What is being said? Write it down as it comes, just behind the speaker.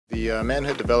The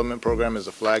Manhood Development Program is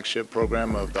a flagship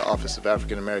program of the Office of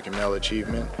African American Male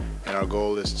Achievement, and our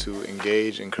goal is to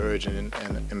engage, encourage, and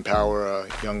empower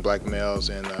young black males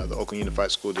in the Oakland Unified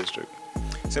School District.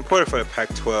 It's important for the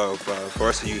Pac-12 for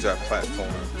us to use our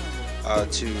platform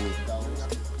to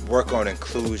work on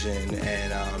inclusion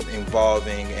and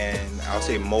involving and I'll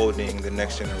say molding the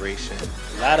next generation.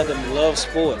 A lot of them love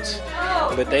sports,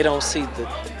 but they don't see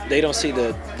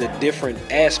the different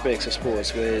aspects of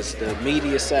sports, whether it's the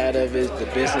media side of it, the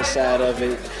business side of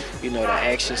it, the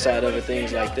action side of it,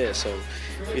 things like that. So,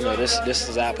 this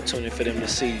is an opportunity for them to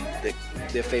see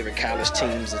their favorite college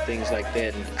teams and things like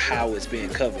that and how it's being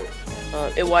covered.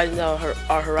 It widens out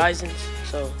our horizons,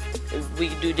 so we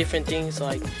can do different things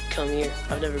like come here.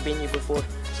 I've never been here before,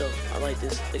 so I like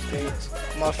this experience.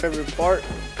 My favorite part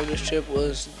of this trip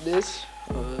was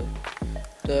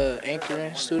the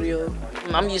anchoring studio.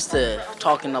 I'm used to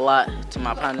talking a lot to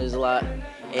my partners a lot,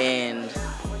 and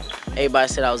everybody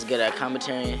said I was good at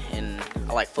commentary, and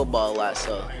I like football a lot,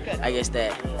 so I guess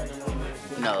that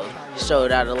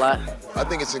showed out a lot. I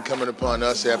think it's incumbent upon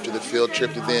us after the field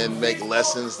trip to then make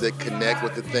lessons that connect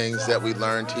with the things that we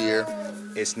learned here.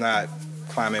 It's not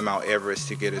climbing Mount Everest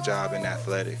to get a job in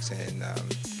athletics, and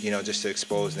just to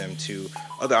expose them to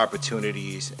other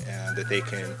opportunities that they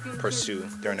can pursue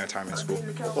during their time in school.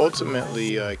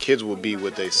 Ultimately, kids will be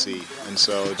what they see, and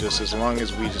so just as long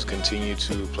as we just continue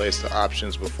to place the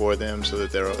options before them so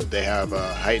that they have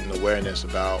a heightened awareness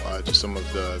about just some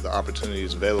of the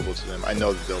opportunities available to them, I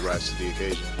know that they'll rise to the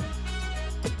occasion.